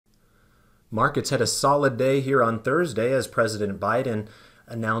Markets had a solid day here on Thursday as President Biden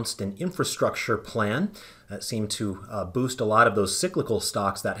announced an infrastructure plan that seemed to boost a lot of those cyclical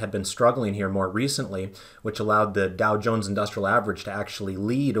stocks that had been struggling here more recently, which allowed the Dow Jones Industrial Average to actually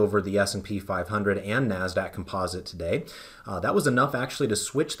lead over the S&P 500 and NASDAQ Composite today. That was enough actually to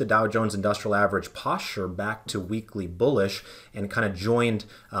switch the Dow Jones Industrial Average posture back to weekly bullish and kind of joined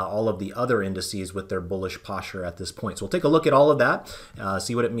all of the other indices with their bullish posture at this point. So we'll take a look at all of that,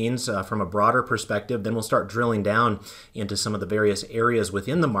 see what it means from a broader perspective. Then we'll start drilling down into some of the various areas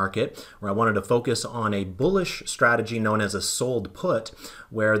within the market where I wanted to focus on a bullish strategy known as a sold put,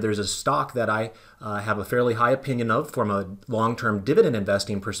 where there's a stock that I have a fairly high opinion of from a long-term dividend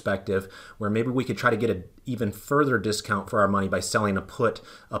investing perspective, where maybe we could try to get an even further discount for our money by selling a put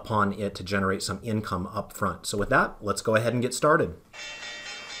upon it to generate some income up front. So with that, let's go ahead and get started.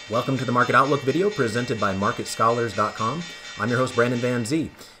 Welcome to the Market Outlook video presented by MarketScholars.com. I'm your host, Brandon Van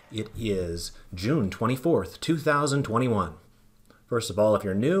Zee. It is June 24th, 2021. First of all, if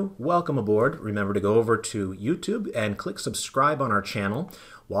you're new, welcome aboard. Remember to go over to YouTube and click subscribe on our channel.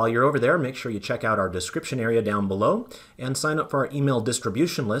 While you're over there, make sure you check out our description area down below and sign up for our email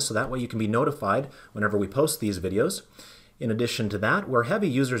distribution list so that way you can be notified whenever we post these videos. In addition to that, we're heavy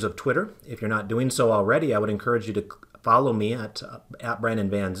users of Twitter. If you're not doing so already, I would encourage you to follow me at Brandon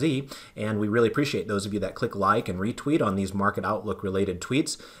Van Zee, and we really appreciate those of you that click like and retweet on these Market Outlook related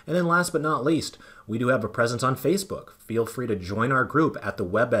tweets. And then last but not least, we do have a presence on Facebook. Feel free to join our group at the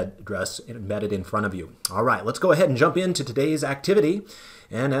web address embedded in front of you. All right, let's go ahead and jump into today's activity.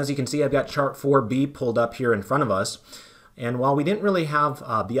 And as you can see, I've got chart 4B pulled up here in front of us. And while we didn't really have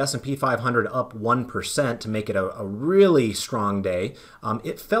the S&P 500 up 1% to make it a really strong day,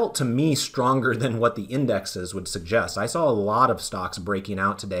 it felt to me stronger than what the indexes would suggest. I saw a lot of stocks breaking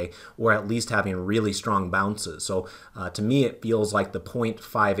out today, or at least having really strong bounces. So to me, it feels like the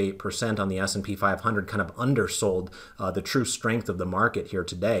 0.58% on the S&P 500 kind of undersold the true strength of the market here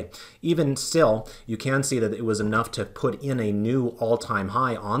today. Even still, you can see that it was enough to put in a new all-time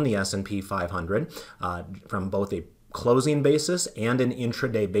high on the S&P 500 from both a closing basis and an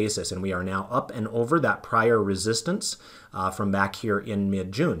intraday basis, and we are now up and over that prior resistance from back here in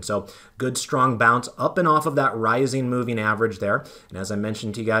mid-June. So good strong bounce up and off of that rising moving average there. And as I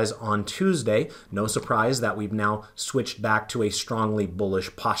mentioned to you guys on Tuesday, no surprise that we've now switched back to a strongly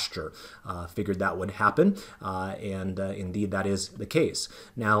bullish posture. Figured that would happen, and indeed that is the case.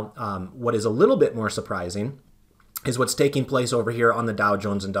 Now, what is a little bit more surprising is what's taking place over here on the Dow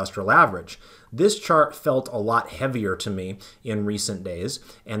Jones Industrial Average. This chart felt a lot heavier to me in recent days,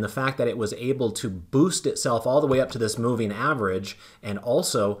 and the fact that it was able to boost itself all the way up to this moving average and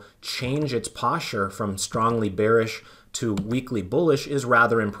also change its posture from strongly bearish to weekly bullish is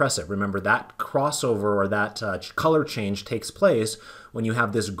rather impressive. Remember, that crossover or that color change takes place when you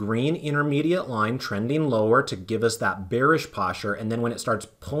have this green intermediate line trending lower to give us that bearish posture, and then when it starts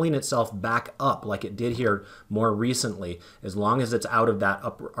pulling itself back up like it did here more recently, as long as it's out of that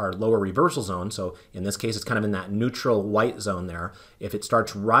upper or lower reversal zone, so in this case it's kind of in that neutral white zone there, if it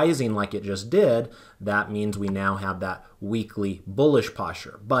starts rising like it just did, that means we now have that weekly bullish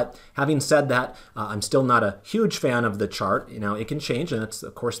posture. But having said that, I'm still not a huge fan of the chart. You know, it can change, and that's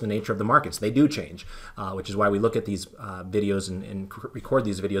of course the nature of the markets. They do change, which is why we look at these videos and record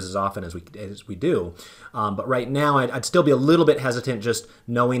these videos as often as we do. But right now, I'd still be a little bit hesitant just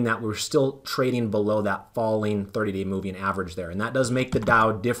knowing that we're still trading below that falling 30-day moving average there. And that does make the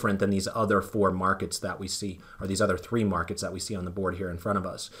Dow different than these other four markets that we see, or these other three markets that we see on the board here in front of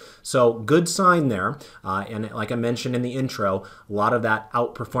us. So good sign there. And like I mentioned in the intro, a lot of that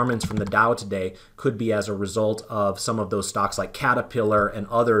outperformance from the Dow today could be as a result of some of those stocks like Caterpillar and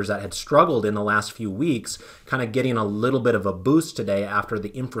others that had struggled in the last few weeks, kind of getting a little bit of a boost today after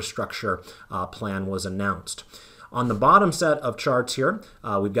the infrastructure plan was announced. On the bottom set of charts here,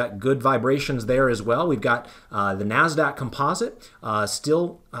 we've got good vibrations there as well. We've got the NASDAQ Composite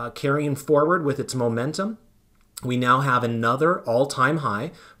still carrying forward with its momentum. We now have another all-time high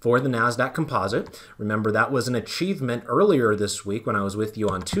for the NASDAQ Composite. Remember, that was an achievement earlier this week when I was with you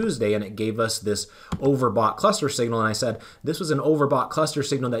on Tuesday, and it gave us this overbought cluster signal. And I said this was an overbought cluster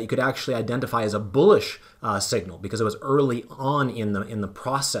signal that you could actually identify as a bullish signal because it was early on in the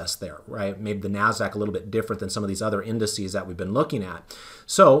process there, right? Made the NASDAQ a little bit different than some of these other indices that we've been looking at.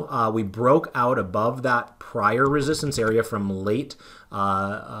 So we broke out above that prior resistance area from late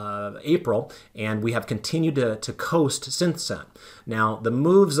April, and we have continued to coast since then. Now, the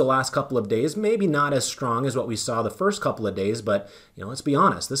moves the last couple of days, maybe not as strong as what we saw the first couple of days, but let's be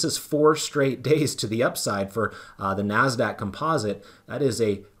honest, this is 4 straight days to the upside for the NASDAQ Composite. That is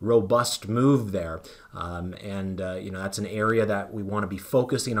a robust move there. That's an area that we want to be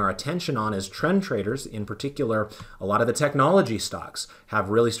focusing our attention on as trend traders. In particular, a lot of the technology stocks have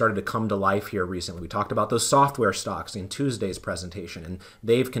really started to come to life here recently. We talked about those software stocks in Tuesday's presentation, and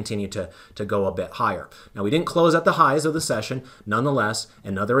they've continued to go a bit higher. Now, we didn't close at the highs of the session. Nonetheless,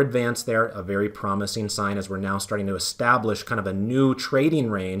 another advance there, a very promising sign as we're now starting to establish kind of a new trading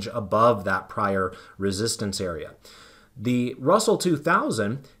range above that prior resistance area. The Russell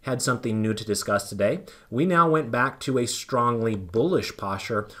 2000 had something new to discuss today. We now went back to a strongly bullish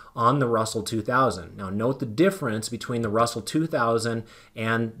posture on the Russell 2000. Now note the difference between the Russell 2000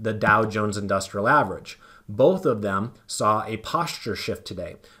 and the Dow Jones Industrial Average. Both of them saw a posture shift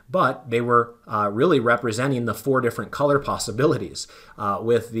today, but they were really representing the four different color possibilities.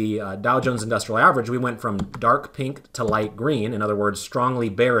 With the Dow Jones Industrial Average, we went from dark pink to light green, in other words, strongly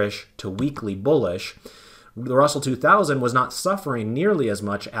bearish to weakly bullish. The Russell 2000 was not suffering nearly as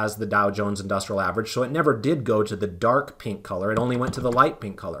much as the Dow Jones Industrial Average, so it never did go to the dark pink color. It only went to the light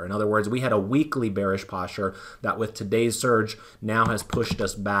pink color. In other words, we had a weakly bearish posture that with today's surge now has pushed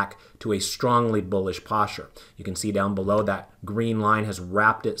us back to a strongly bullish posture. You can see down below that green line has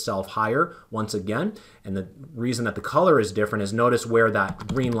wrapped itself higher once again, and the reason that the color is different is notice where that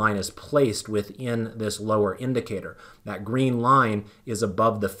green line is placed within this lower indicator. That green line is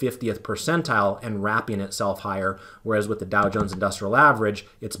above the 50th percentile and wrapping itself higher, whereas with the Dow Jones Industrial Average,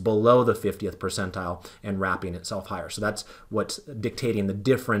 it's below the 50th percentile and wrapping itself higher. So that's what's dictating the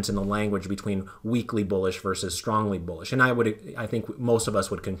difference in the language between weakly bullish versus strongly bullish. And I think most of us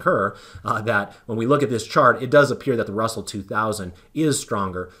would concur that when we look at this chart, it does appear that the Russell 2000 is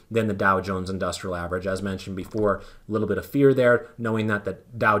stronger than the Dow Jones Industrial Average. As mentioned before, a little bit of fear there, knowing that the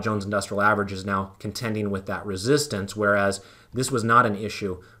Dow Jones Industrial Average is now contending with that resistance, whereas this was not an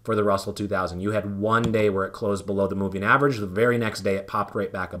issue for the Russell 2000. You had one day where it closed below the moving average. The very next day it popped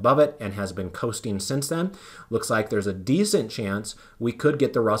right back above it and has been coasting since then. Looks like there's a decent chance we could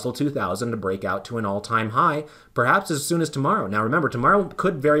get the Russell 2000 to break out to an all-time high, perhaps as soon as tomorrow. Now remember, tomorrow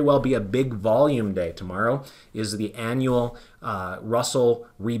could very well be a big volume day. Tomorrow is the annual Russell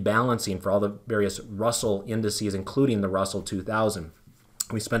rebalancing for all the various Russell indices, including the Russell 2000.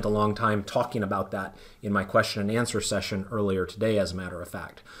 We spent a long time talking about that in my question and answer session earlier today, as a matter of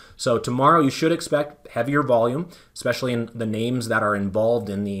fact. So tomorrow you should expect heavier volume, especially in the names that are involved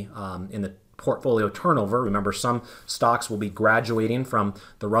in the portfolio turnover. Remember, some stocks will be graduating from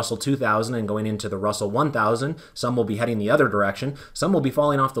the Russell 2000 and going into the Russell 1000. Some will be heading the other direction. Some will be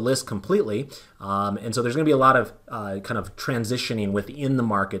falling off the list completely. And so there's going to be a lot of kind of transitioning within the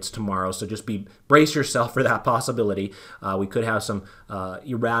markets tomorrow. So just brace yourself for that possibility. We could have some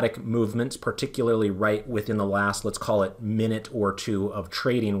erratic movements, particularly right within the last, let's call it, minute or two of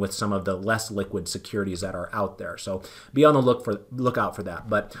trading with some of the less liquid securities that are out there. So be on the lookout for that.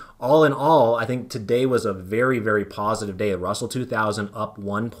 But all in all, I think today was a very, very positive day. The Russell 2000 up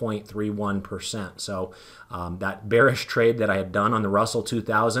 1.31%. So that bearish trade that I had done on the Russell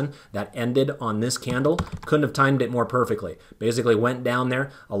 2000 that ended on this candle, couldn't have timed it more perfectly. Basically went down there,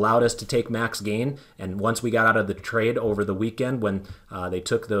 allowed us to take max gain, and once we got out of the trade over the weekend when they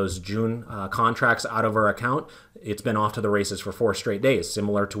took those June contracts out of our account, it's been off to the races for 4 straight days,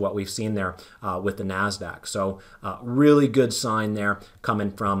 similar to what we've seen there with the NASDAQ. So really good sign there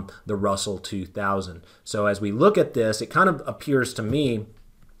coming from the Russell 2000. So as we look at this, it kind of appears to me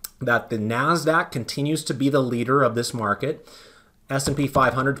that the NASDAQ continues to be the leader of this market. S&P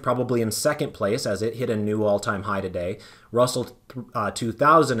 500 probably in second place as it hit a new all-time high today. Russell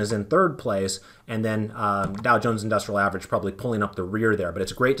 2000 is in third place, and then Dow Jones Industrial Average probably pulling up the rear there. But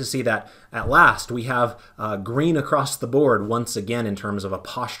it's great to see that at last we have green across the board once again in terms of a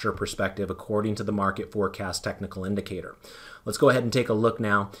posture perspective according to the market forecast technical indicator. Let's go ahead and take a look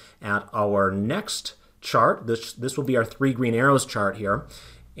now at our next chart. This will be our 3 green arrows chart here.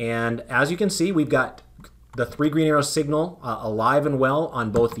 And as you can see, we've got the 3 green arrow signal alive and well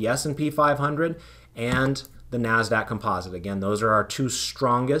on both the S&P 500 and the NASDAQ composite. Again, those are our 2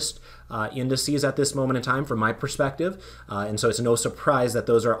 strongest indices at this moment in time from my perspective. And so it's no surprise that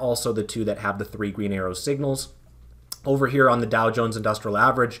those are also the 2 that have the 3 green arrow signals. Over here on the Dow Jones Industrial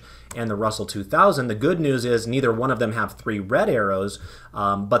Average and the Russell 2000, the good news is neither one of them have 3 red arrows,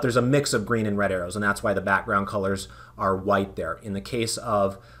 but there's a mix of green and red arrows, and that's why the background colors are white there. In the case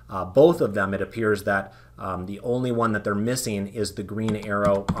of both of them, it appears that the only one that they're missing is the green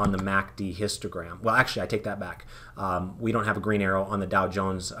arrow on the MACD histogram. Well, actually, I take that back. We don't have a green arrow on the Dow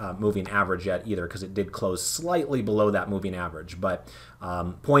Jones moving average yet either, because it did close slightly below that moving average. But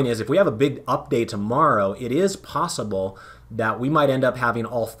point is, if we have a big update tomorrow, it is possible possible that we might end up having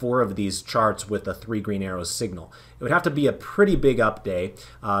all 4 of these charts with a 3 green arrows signal. It would have to be a pretty big up day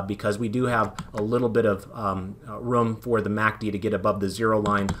because we do have a little bit of room for the MACD to get above the 0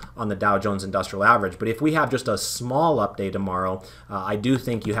 line on the Dow Jones Industrial Average. But if we have just a small up day tomorrow, I do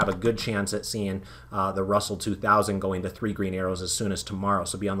think you have a good chance at seeing the Russell 2000 going to 3 green arrows as soon as tomorrow.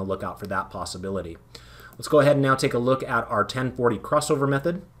 So be on the lookout for that possibility. Let's go ahead and now take a look at our 1040 crossover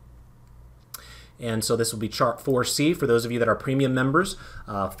method. And so this will be chart 4C for those of you that are premium members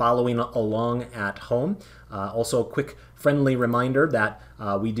following along at home. Also a quick friendly reminder that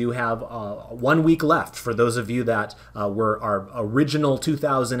we do have 1 week left for those of you that were our original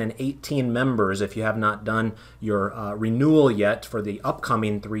 2018 members. If you have not done your renewal yet for the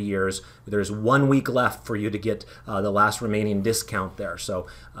upcoming 3 years, there's 1 week left for you to get the last remaining discount there. So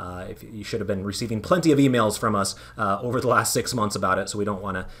if you should have been receiving plenty of emails from us over the last 6 months about it, so we don't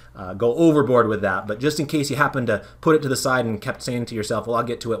want to go overboard with that. But just in case you happen to put it to the side and kept saying to yourself, well, I'll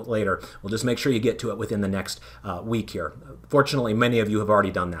get to it later, well, just make sure you get to it within the next week here. Fortunately, many of you have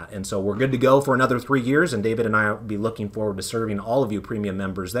already done that, and so we're good to go for another 3 years, and David and I will be looking forward to serving all of you premium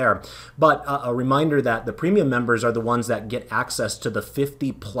members there. But a reminder that the premium members are the ones that get access to the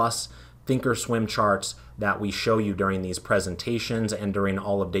 50+ Thinkorswim charts that we show you during these presentations and during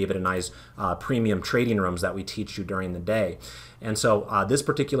all of David and I's premium trading rooms that we teach you during the day. And so this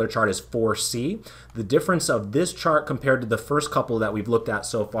particular chart is 4C. The difference of this chart compared to the first couple that we've looked at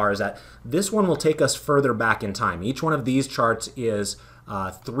so far is that this one will take us further back in time. Each one of these charts is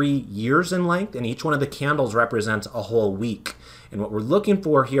 3 years in length, and each one of the candles represents a whole week. And what we're looking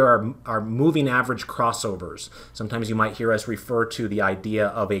for here are moving average crossovers. Sometimes you might hear us refer to the idea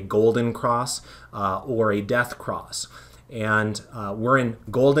of a golden cross or a death cross. And we're in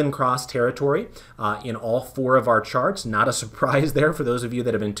golden cross territory in all 4 of our charts. Not a surprise there for those of you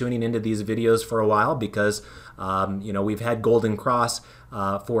that have been tuning into these videos for a while, because you know, we've had golden cross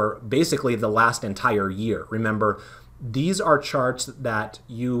for basically the last entire year. Remember, these are charts that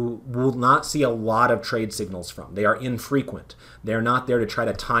you will not see a lot of trade signals from. They are infrequent. They're not there to try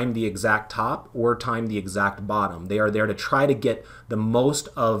to time the exact top or time the exact bottom. They are there to try to get the most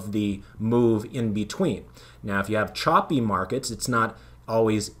of the move in between. Now, if you have choppy markets, it's not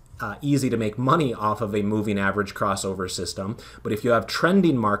always easy to make money off of a moving average crossover system, but if you have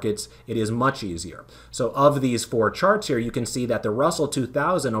trending markets, it is much easier. So of these 4 charts here, you can see that the Russell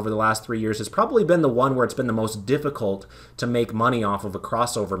 2000 over the last 3 years has probably been the one where it's been the most difficult to make money off of a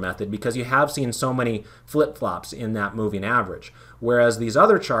crossover method, because you have seen so many flip-flops in that moving average. Whereas these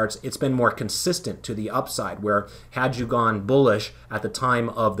other charts, it's been more consistent to the upside, where had you gone bullish at the time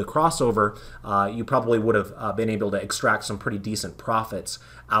of the crossover, you probably would have been able to extract some pretty decent profits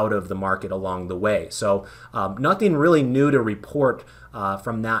out of the market along the way. So nothing really new to report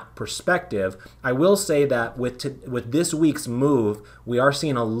from that perspective. I will say that with this week's move, we are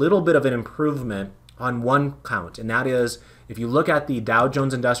seeing a little bit of an improvement on one count, and that is if you look at the Dow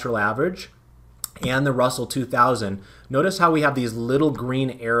Jones Industrial Average and the Russell 2000, notice how we have these little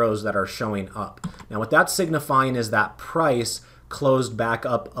green arrows that are showing up. Now what that's signifying is that price closed back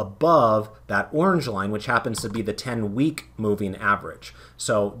up above that orange line, which happens to be the 10-week moving average.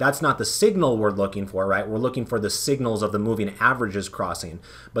 So that's not the signal we're looking for, right? We're looking for the signals of the moving averages crossing.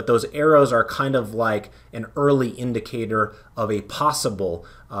 But those arrows are kind of like an early indicator of a possible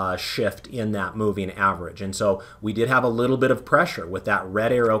shift in that moving average. And so we did have a little bit of pressure with that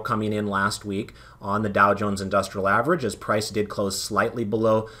red arrow coming in last week on the Dow Jones Industrial Average, as price did close slightly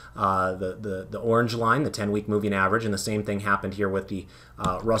below the orange line, the 10-week moving average, and the same thing happened here with the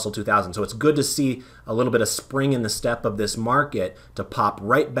Russell 2000. So it's good to see a little bit of spring in the step of this market to pop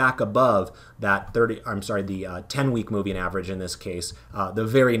right back above that 10-week moving average in this case the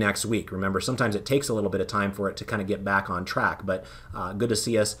very next week. Remember, sometimes it takes a little bit of time for it to kind of get back on track, but good to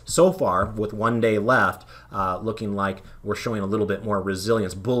see us so far with 1 day left looking like we're showing a little bit more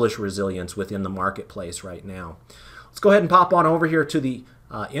resilience, bullish resilience within the marketplace right now. Let's go ahead and pop on over here to the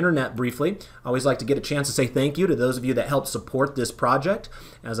internet briefly. I always like to get a chance to say thank you to those of you that help support this project.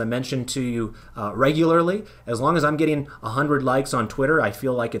 As I mentioned to you regularly, as long as I'm getting 100 likes on Twitter, I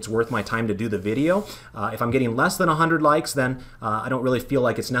feel like it's worth my time to do the video. If I'm getting less than 100 likes, then I don't really feel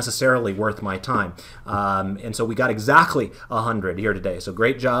like it's necessarily worth my time. And so we got exactly 100 here today. So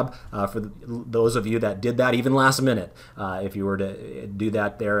great job for those of you that did that even last minute. If you were to do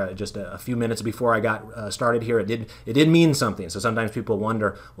that there just a few minutes before I got started here, it did mean something. So sometimes people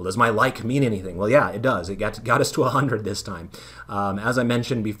wonder, well, does my like mean anything? Well, yeah, it does. It got us to 100 this time. As I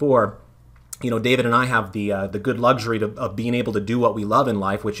mentioned before, David and I have the good luxury of being able to do what we love in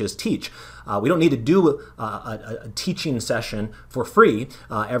life, which is teach. We don't need to do a teaching session for free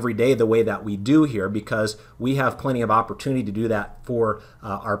every day the way that we do here, because we have plenty of opportunity to do that for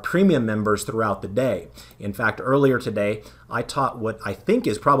our premium members throughout the day. In fact, earlier today, I taught what I think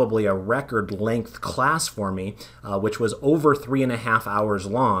is probably a record length class for me, which was over 3.5 hours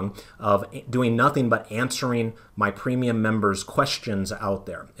long of doing nothing but answering my premium members' questions out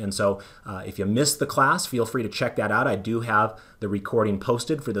there. And so if you missed the class, feel free to check that out. I do have the recording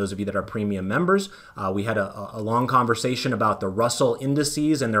posted for those of you that are premium members. We had a long conversation about the Russell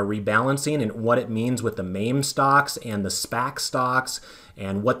indices and their rebalancing and what it means with the MAME stocks and the SPAC stocks,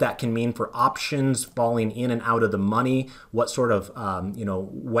 and what that can mean for options falling in and out of the money. What sort of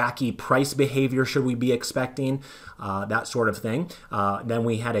wacky price behavior should we be expecting? That sort of thing. Then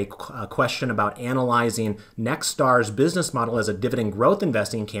we had a question about analyzing Nextstar's business model as a dividend growth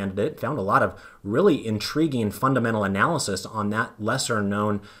investing candidate. Found a lot of really intriguing fundamental analysis on that lesser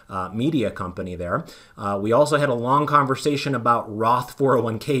known media company there. We also had a long conversation about Roth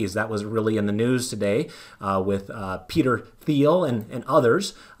 401ks. That was really in the news today with Peter Thiel and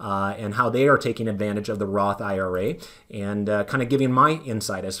others, and how they are taking advantage of the Roth IRA, and kind of giving my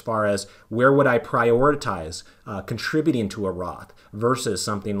insight as far as where would I prioritize contributing to a Roth versus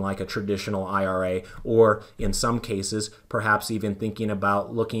something like a traditional IRA, or in some cases, perhaps even thinking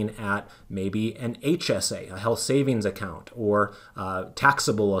about looking at maybe an HSA, a health savings account, or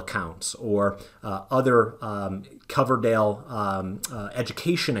taxable accounts, or other Coverdale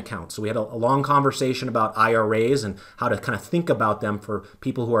education accounts. So we had a long conversation about IRAs and how to kind of think about them for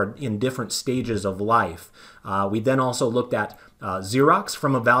people who are in different stages of life. We then also looked at Xerox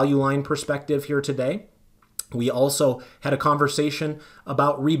from a value line perspective here today. We also had a conversation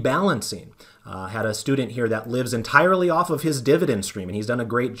about rebalancing. Had a student here that lives entirely off of his dividend stream, and he's done a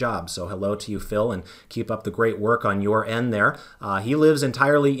great job. So hello to you, Phil, and keep up the great work on your end there. He lives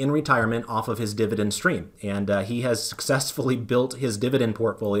entirely in retirement off of his dividend stream, and he has successfully built his dividend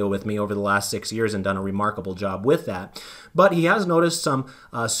portfolio with me over the last 6 years and done a remarkable job with that. But he has noticed some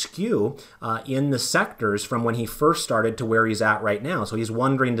skew in the sectors from when he first started to where he's at right now. So he's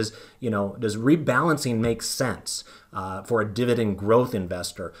wondering, does rebalancing make sense for a dividend growth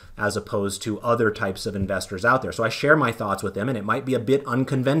investor as opposed to other types of investors out there? So I share my thoughts with him, and it might be a bit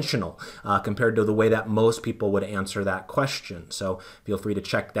unconventional compared to the way that most people would answer that question. So feel free to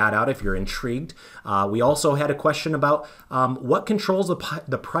check that out if you're intrigued. We also had a question about what controls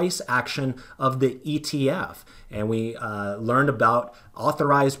the price action of the ETF. And we learned about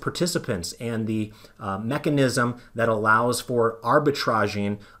authorized participants and the mechanism that allows for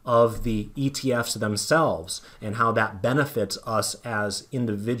arbitraging of the ETFs themselves and how that benefits us as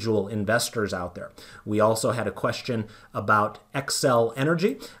individual investors out there. We also had a question about Xcel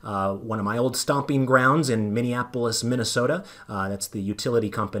Energy, one of my old stomping grounds in Minneapolis, Minnesota. That's the utility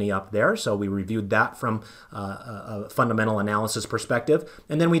company up there. So we reviewed that from a fundamental analysis perspective.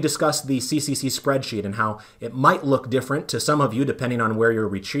 And then we discussed the CCC spreadsheet and how it might look different to some of you depending on where you're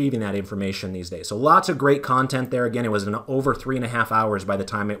retrieving that information these days. So lots of great content there. Again, it was over 3.5 hours by the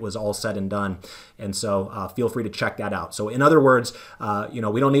time it was all said and done. And so feel free to check that out. So in other words,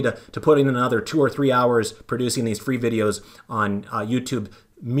 we don't need to put in another 2 or 3 hours producing these free videos on YouTube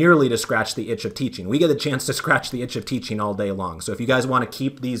merely to scratch the itch of teaching. We get a chance to scratch the itch of teaching all day long. So if you guys want to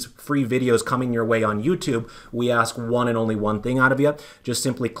keep these free videos coming your way on YouTube, we ask one and only one thing out of you. Just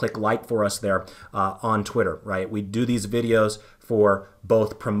simply click like for us there on Twitter, right? We do these videos for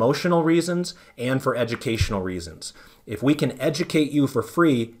both promotional reasons and for educational reasons. If we can educate you for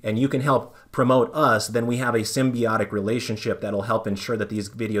free and you can help promote us, then we have a symbiotic relationship that'll help ensure that these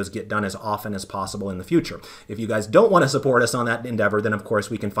videos get done as often as possible in the future. If you guys don't want to support us on that endeavor, then of course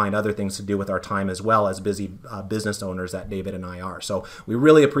we can find other things to do with our time as well as busy business owners that David and I are. So we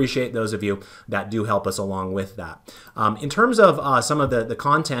really appreciate those of you that do help us along with that. In terms of some of the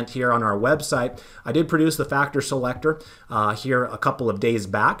content here on our website, I did produce the factor selector here a couple of days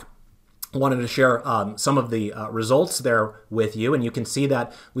back. Wanted to share some of the results there with you, and you can see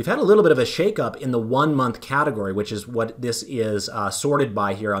that we've had a little bit of a shakeup in the 1 month category, which is what this is sorted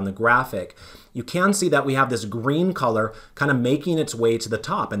by here on the graphic. You can see that we have this green color kind of making its way to the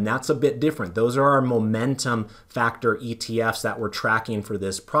top, and that's a bit different. Those are our momentum factor ETFs that we're tracking for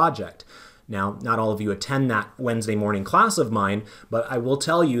this project. Now, not all of you attend that Wednesday morning class of mine, but I will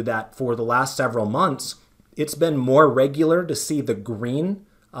tell you that for the last several months, it's been more regular to see the green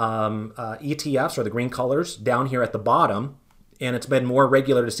ETFs or the green colors down here at the bottom, and it's been more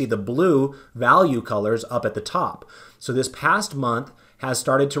regular to see the blue value colors up at the top. So this past month has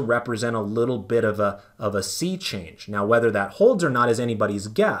started to represent a little bit of a sea change. Now, whether that holds or not is anybody's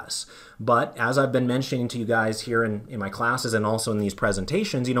guess. But as I've been mentioning to you guys here in my classes and also in these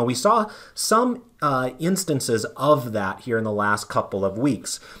presentations, you know, we saw some instances of that here in the last couple of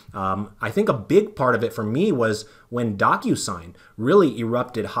weeks. I think a big part of it for me was when DocuSign really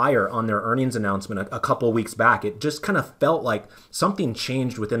erupted higher on their earnings announcement a couple of weeks back. It just kind of felt like something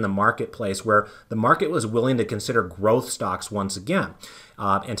changed within the marketplace where the market was willing to consider growth stocks once again.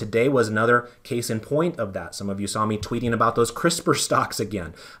 And today was another case in point of that. Some of you saw me tweeting about those CRISPR stocks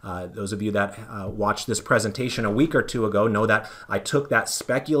again. Those of you that watched this presentation a week or two ago know that I took that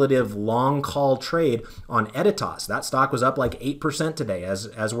speculative long call trade on Editas. That stock was up like 8% today,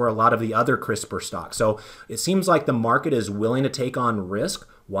 as were a lot of the other CRISPR stocks. So it seems like the market is willing to take on risk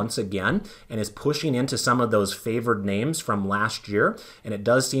once again and is pushing into some of those favored names from last year. And it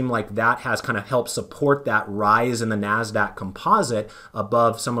does seem like that has kind of helped support that rise in the NASDAQ composite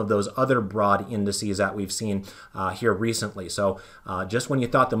above some of those other broad indices that we've seen here recently. So just when you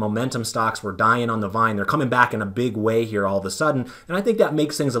thought the momentum stocks were dying on the vine, they're coming back in a big way here all of a sudden. And I think that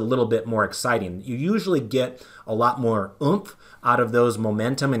makes things a little bit more exciting. You usually get a lot more oomph out of those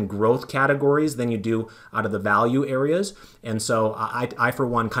momentum and growth categories than you do out of the value areas. And so I for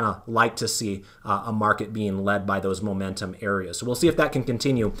one, kind of like to see a market being led by those momentum areas. So we'll see if that can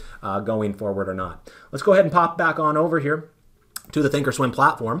continue going forward or not. Let's go ahead and pop back on over here to the Thinkorswim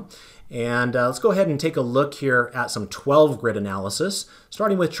platform. And let's go ahead and take a look here at some 12 grid analysis,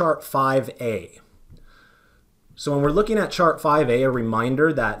 starting with chart 5A. So when we're looking at chart 5A, a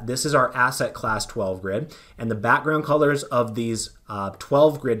reminder that this is our asset class 12 grid, and the background colors of these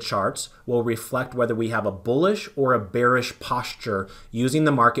 12 grid charts will reflect whether we have a bullish or a bearish posture using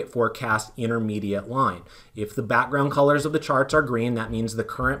the market forecast intermediate line. If the background colors of the charts are green, that means the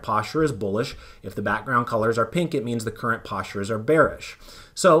current posture is bullish. If the background colors are pink, it means the current postures are bearish.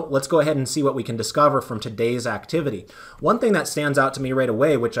 So let's go ahead and see what we can discover from today's activity. One thing that stands out to me right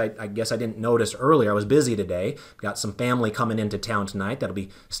away, which I guess I didn't notice earlier, I was busy today. Got some family coming into town tonight that'll be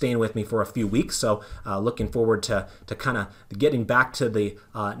staying with me for a few weeks. So looking forward to kind of getting back to the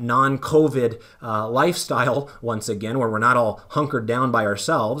non-COVID lifestyle once again, where we're not all hunkered down by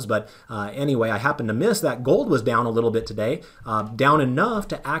ourselves. But anyway, I happened to miss that gold was down a little bit today, down enough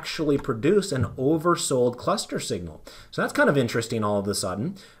to actually produce an oversold cluster signal. So that's kind of interesting all of a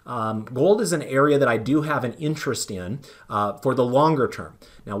sudden. Gold is an area that I do have an interest in for the longer term.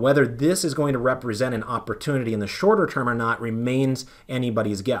 Now, whether this is going to represent an opportunity in the shorter term or not remains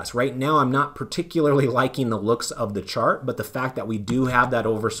anybody's guess. Right now, I'm not particularly liking the looks of the chart, but the fact that we do have that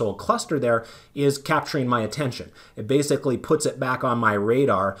oversold cluster there is capturing my attention. It basically puts it back on my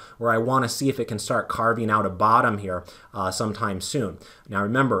radar where I want to see if it can start carving out a bottom here sometime soon. Now,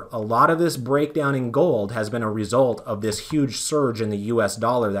 remember, a lot of this breakdown in gold has been a result of this huge surge in the US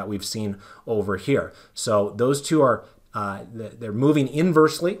dollar that we've seen over here. So those two are they're moving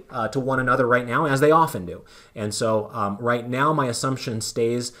inversely to one another right now, as they often do. And so right now, my assumption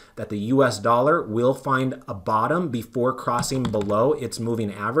stays that the US dollar will find a bottom before crossing below its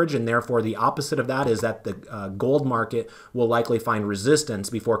moving average. And therefore, the opposite of that is that the gold market will likely find resistance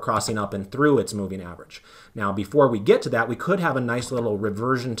before crossing up and through its moving average. Now, before we get to that, we could have a nice little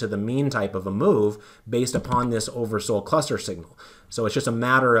reversion to the mean type of a move based upon this oversold cluster signal. So it's just a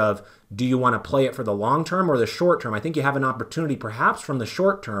matter of, do you want to play it for the long term or the short term? I think you have an opportunity perhaps from the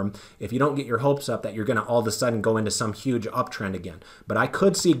short term if you don't get your hopes up that you're going to all of a sudden go into some huge uptrend again. But I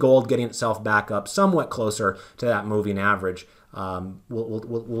could see gold getting itself back up somewhat closer to that moving average.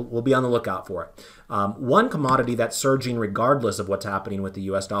 We'll be on the lookout for it. One commodity that's surging regardless of what's happening with the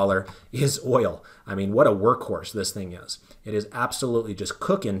US dollar is oil. I mean, what a workhorse this thing is. It is absolutely just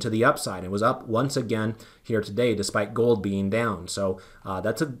cooking to the upside. It was up once again here today despite gold being down. So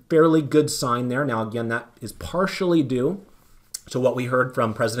that's a fairly good sign there. Now, again, that is partially due to what we heard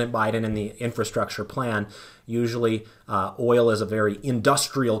from President Biden in the infrastructure plan. Usually oil is a very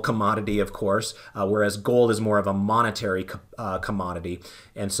industrial commodity, of course, whereas gold is more of a monetary commodity.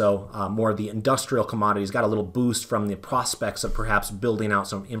 And so more of the industrial commodities got a little boost from the prospects of perhaps building out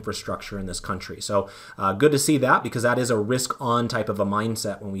some infrastructure in this country. So good to see that, because that is a risk-on type of a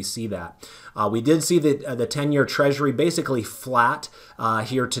mindset when we see that. We did see the 10-year Treasury basically flat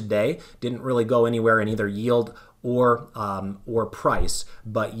here today. Didn't really go anywhere in either yield or price,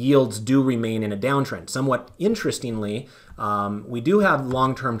 but yields do remain in a downtrend. Somewhat interestingly, we do have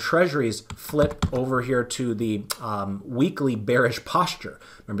long-term treasuries flip over here to the weekly bearish posture.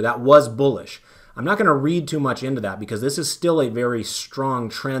 Remember, that was bullish. I'm not going to read too much into that because this is still a very strong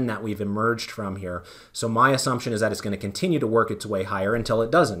trend that we've emerged from here. So my assumption is that it's going to continue to work its way higher until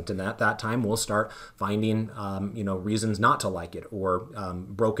it doesn't. And at that time, we'll start finding reasons not to like it, or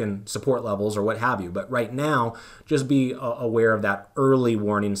broken support levels or what have you. But right now, just be aware of that early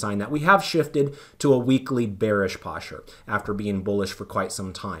warning sign that we have shifted to a weekly bearish posture after being bullish for quite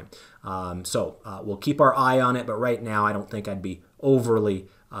some time. We'll keep our eye on it, but right now I don't think I'd be overly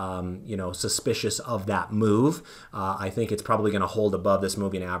suspicious of that move. I think it's probably going to hold above this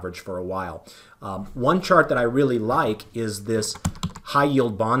moving average for a while. One chart that I really like is this high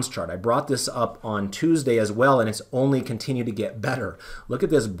yield bonds chart. I brought this up on Tuesday as well, and it's only continued to get better. Look at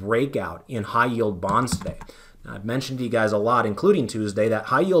this breakout in high yield bonds today. Now, I've mentioned to you guys a lot, including Tuesday, that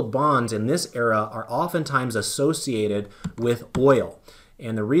high yield bonds in this era are oftentimes associated with oil.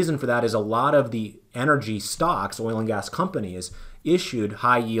 And the reason for that is a lot of the energy stocks, oil and gas companies, issued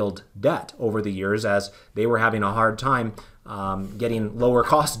high yield debt over the years as they were having a hard time getting lower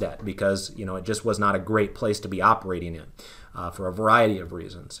cost debt because it just was not a great place to be operating in for a variety of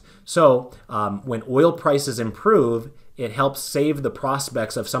reasons. So when oil prices improve, it helps save the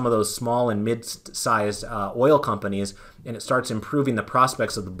prospects of some of those small and mid-sized oil companies, and it starts improving the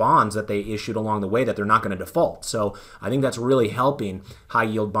prospects of the bonds that they issued along the way that they're not going to default. So I think that's really helping high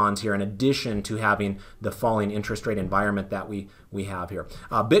yield bonds here in addition to having the falling interest rate environment that we have here.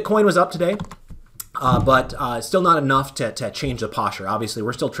 Bitcoin was up today. But still not enough to change the posture. Obviously,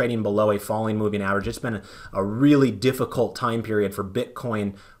 we're still trading below a falling moving average. It's been a really difficult time period for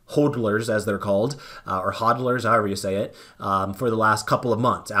Bitcoin hodlers, as they're called, or hodlers, however you say it, for the last couple of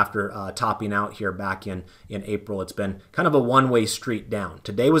months after topping out here back in April. It's been kind of a one-way street down.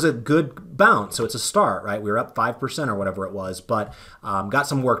 Today was a good bounce, so it's a start, right? We were up 5% or whatever it was, but got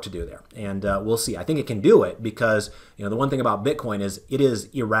some work to do there, and we'll see. I think it can do it because the one thing about Bitcoin is it is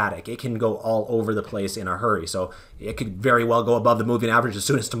erratic. It can go all over the place in a hurry, so it could very well go above the moving average as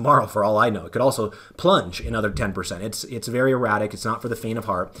soon as tomorrow, for all I know. It could also plunge another 10%. It's very erratic. It's not for the faint of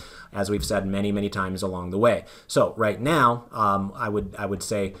heart, as we've said many, many times along the way. So right now, I would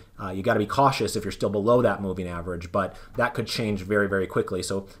say you got to be cautious if you're still below that moving average, but that could change very, very quickly.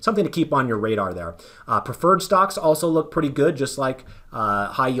 So something to keep on your radar there. Preferred stocks also look pretty good, just like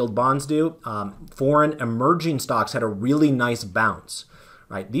high yield bonds do. Foreign emerging stocks had a really nice bounce.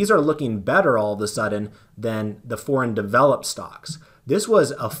 Right? These are looking better all of a sudden than the foreign developed stocks. This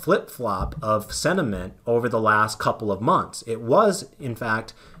was a flip-flop of sentiment over the last couple of months. It was, in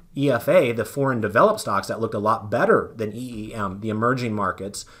fact, EFA, the foreign developed stocks, that looked a lot better than EEM, the emerging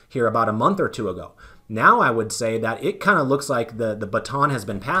markets, here about a month or two ago. Now I would say that it kind of looks like the baton has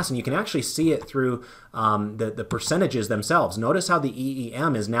been passed, and you can actually see it through the percentages themselves. Notice how the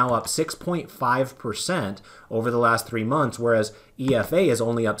EEM is now up 6.5% over the last 3 months, whereas EFA is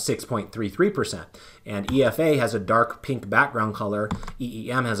only up 6.33%. And EFA has a dark pink background color,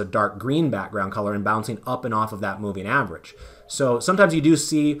 EEM has a dark green background color, and bouncing up and off of that moving average. So sometimes you do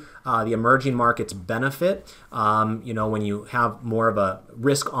see the emerging markets benefit, when you have more of a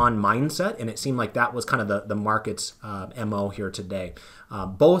risk-on mindset, and it seemed like that was kind of the market's MO here today.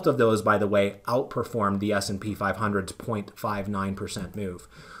 Both of those, by the way, outperformed the S&P 500's 0.59% move.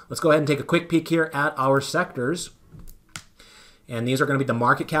 Let's go ahead and take a quick peek here at our sectors. And these are going to be the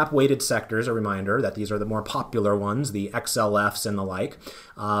market cap weighted sectors, a reminder that these are the more popular ones, the XLFs and the like.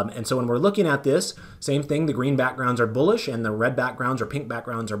 And so when we're looking at this, same thing, the green backgrounds are bullish and the red backgrounds or pink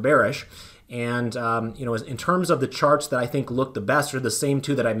backgrounds are bearish. And, in terms of the charts that I think look the best are the same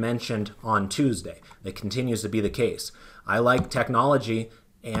two that I mentioned on Tuesday. That continues to be the case. I like technology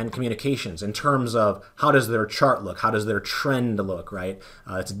and communications in terms of how does their chart look, how does their trend look, right?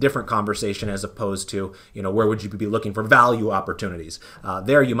 It's a different conversation as opposed to, where would you be looking for value opportunities?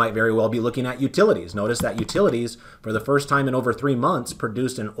 There you might very well be looking at utilities. Notice that utilities, for the first time in over 3 months,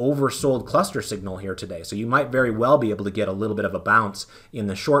 produced an oversold cluster signal here today. So you might very well be able to get a little bit of a bounce in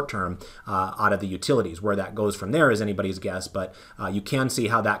the short term out of the utilities. Where that goes from there is anybody's guess, but you can see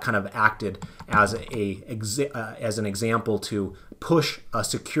how that kind of acted as an example to push a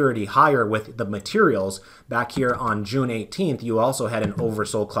security higher with the materials. Back here on June 18th, you also had an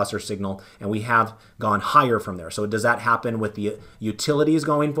oversold cluster signal, and we have gone higher from there. So does that happen with the utilities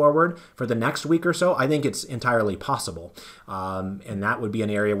going forward for the next week or so? I think it's entirely possible. And that would be an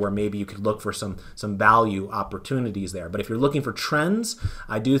area where maybe you could look for some value opportunities there. But if you're looking for trends,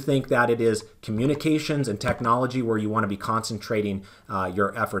 I do think that it is communications and technology where you want to be concentrating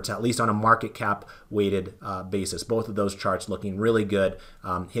your efforts, at least on a market cap weighted basis. Both of those charts looking really good,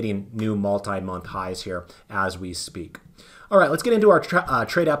 hitting new multi-month highs here as we speak. All right, let's get into our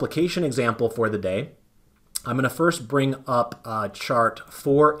trade application example for the day. I'm going to first bring up chart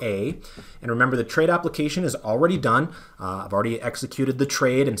 4A, and remember the trade application is already done. I've already executed the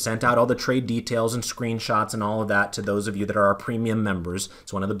trade and sent out all the trade details and screenshots and all of that to those of you that are our premium members.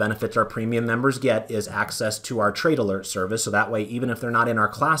 So one of the benefits our premium members get is access to our trade alert service, so that way even if they're not in our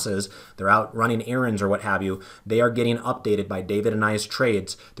classes, they're out running errands or what have you, they are getting updated by David and I's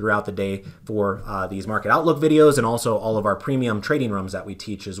trades throughout the day for these market outlook videos and also all of our premium trading rooms that we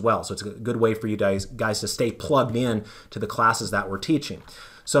teach as well. So it's a good way for you guys to stay plugged in to the classes that we're teaching.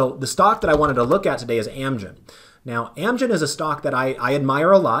 So the stock that I wanted to look at today is Amgen. Now, Amgen is a stock that I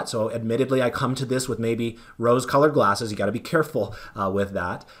admire a lot, so admittedly I come to this with maybe rose-colored glasses. You got to be careful with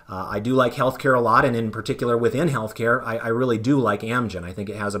that. I do like healthcare a lot, and in particular within healthcare, I really do like Amgen. I think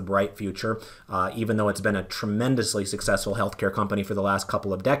it has a bright future, even though it's been a tremendously successful healthcare company for the last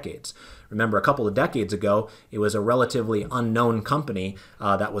couple of decades. Remember, a couple of decades ago, it was a relatively unknown company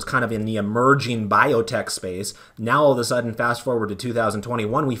that was kind of in the emerging biotech space. Now, all of a sudden, fast forward to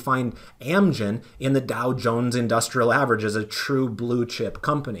 2021, we find Amgen in the Dow Jones Industrial Average as a true blue chip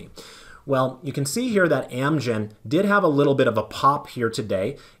company. Well, you can see here that Amgen did have a little bit of a pop here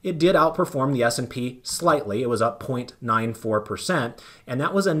today. It did outperform the S&P slightly. It was up 0.94%, and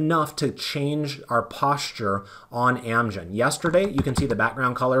that was enough to change our posture on Amgen. Yesterday, you can see the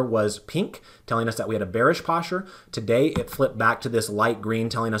background color was pink, telling us that we had a bearish posture. Today, it flipped back to this light green,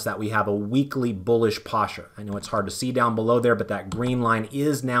 telling us that we have a weekly bullish posture. I know it's hard to see down below there, but that green line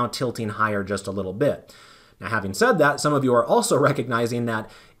is now tilting higher just a little bit. Now, having said that, some of you are also recognizing that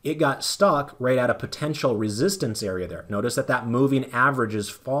it got stuck right at a potential resistance area there. Notice that that moving average is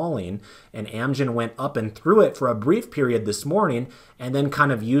falling, and Amgen went up and through it for a brief period this morning and then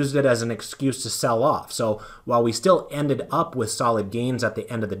kind of used it as an excuse to sell off. So while we still ended up with solid gains at the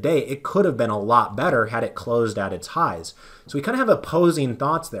end of the day, it could have been a lot better had it closed at its highs. So we kind of have opposing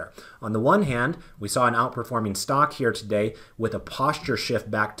thoughts there. On the one hand, we saw an outperforming stock here today with a posture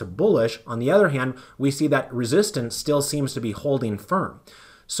shift back to bullish. On the other hand, we see that resistance still seems to be holding firm.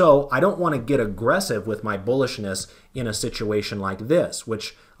 So I don't want to get aggressive with my bullishness in a situation like this,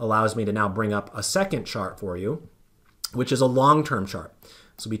 which allows me to now bring up a second chart for you, which is a long-term chart.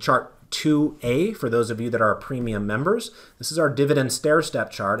 This will be chart 2A for those of you that are premium members. This is our dividend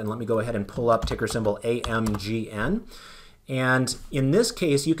stair-step chart, and let me go ahead and pull up ticker symbol AMGN. And in this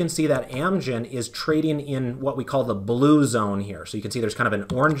case, you can see that Amgen is trading in what we call the blue zone here. So you can see there's kind of an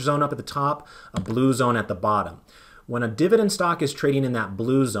orange zone up at the top, a blue zone at the bottom. When a dividend stock is trading in that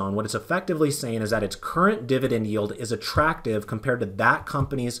blue zone, what it's effectively saying is that its current dividend yield is attractive compared to that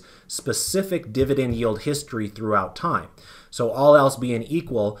company's specific dividend yield history throughout time. So all else being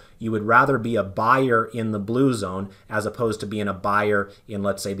equal, you would rather be a buyer in the blue zone as opposed to being a buyer in,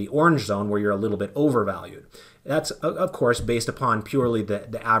 let's say, the orange zone where you're a little bit overvalued. That's, of course, based upon purely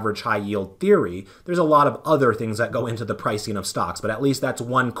the average high yield theory. There's a lot of other things that go into the pricing of stocks, but at least that's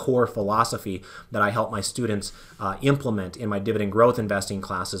one core philosophy that I help my students implement in my dividend growth investing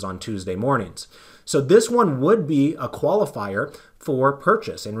classes on Tuesday mornings. So this one would be a qualifier for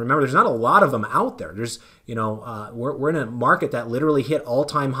purchase. And remember, there's not a lot of them out there. There's, we're in a market that literally hit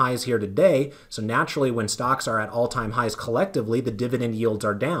all-time highs here today. So naturally, when stocks are at all-time highs collectively, the dividend yields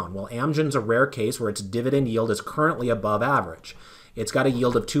are down. Well, Amgen's a rare case where its dividend yield is currently above average. It's got a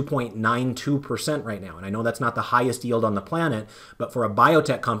yield of 2.92% right now. And I know that's not the highest yield on the planet, but for a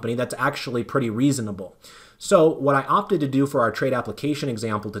biotech company, that's actually pretty reasonable. So what I opted to do for our trade application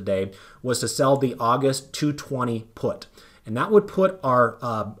example today was to sell the August 220 put. And that would put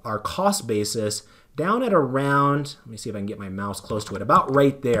our cost basis down at around, let me see if I can get my mouse close to it, about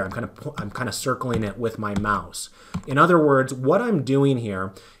right there. I'm kind of circling it with my mouse. In other words, what I'm doing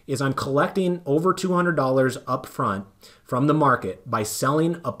here is I'm collecting over $200 up front from the market by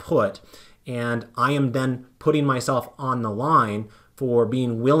selling a put, and I am then putting myself on the line for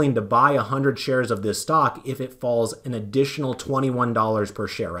being willing to buy 100 shares of this stock if it falls an additional $21 per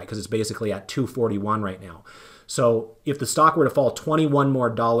share, right? Because it's basically at $241 right now. So if the stock were to fall $21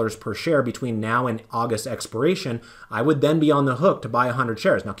 more per share between now and August expiration, I would then be on the hook to buy 100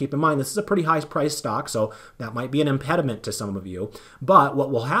 shares. Now keep in mind, this is a pretty high price stock, so that might be an impediment to some of you. But what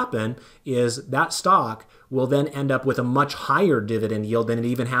will happen is that stock will then end up with a much higher dividend yield than it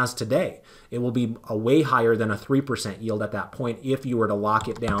even has today. It will be a way higher than a 3% yield at that point if you were to lock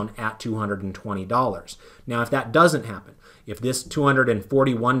it down at $220. Now, if that doesn't happen, if this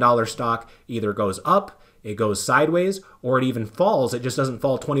 $241 stock either goes up, it goes sideways, or it even falls, it just doesn't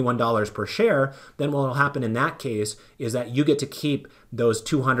fall $21 per share, then what will happen in that case is that you get to keep those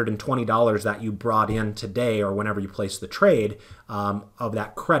 $220 that you brought in today or whenever you place the trade of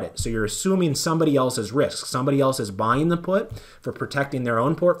that credit. So you're assuming somebody else's risk. Somebody else is buying the put for protecting their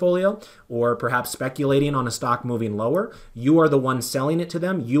own portfolio or perhaps speculating on a stock moving lower. You are the one selling it to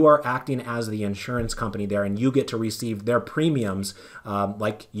them. You are acting as the insurance company there, and you get to receive their premiums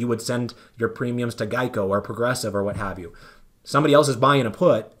like you would send your premiums to Geico or Progressive or what have you. Somebody else is buying a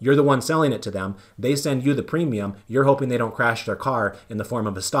put, you're the one selling it to them, they send you the premium, you're hoping they don't crash their car in the form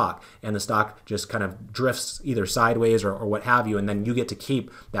of a stock, and the stock just kind of drifts either sideways or what have you, and then you get to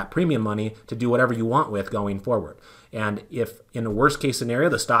keep that premium money to do whatever you want with going forward. And if in a worst case scenario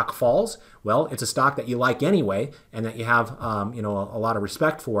the stock falls, well, it's a stock that you like anyway and that you have a lot of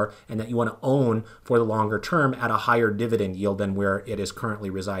respect for and that you want to own for the longer term at a higher dividend yield than where it is currently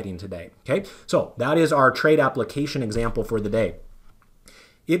residing today. Okay, so that is our trade application example for the day.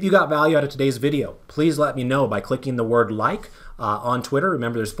 If you got value out of today's video, please let me know by clicking the word like on Twitter.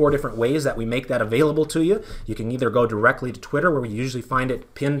 Remember, there's 4 different ways that we make that available to you. You can either go directly to Twitter, where we usually find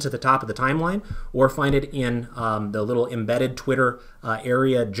it pinned to the top of the timeline, or find it in the little embedded Twitter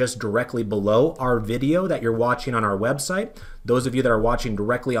area just directly below our video that you're watching on our website. Those of you that are watching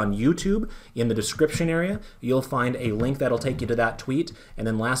directly on YouTube, in the description area, you'll find a link that'll take you to that tweet. And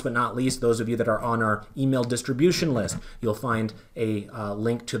then last but not least, those of you that are on our email distribution list, you'll find a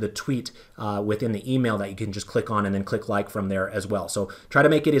link to the tweet within the email that you can just click on and then click like from there as well. So try to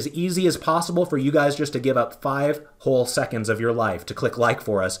make it as easy as possible for you guys just to give up 5 whole seconds of your life to click like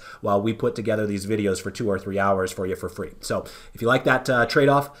for us while we put together these videos for 2 or 3 hours for you for free. So if you like that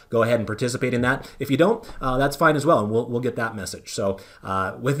trade-off, go ahead and participate in that. If you don't, that's fine as well, and we'll get that message. So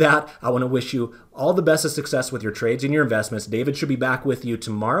with that, I want to wish you all the best of success with your trades and your investments. David should be back with you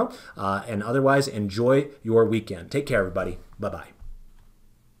tomorrow, and otherwise, enjoy your weekend. Take care, everybody. Bye-bye.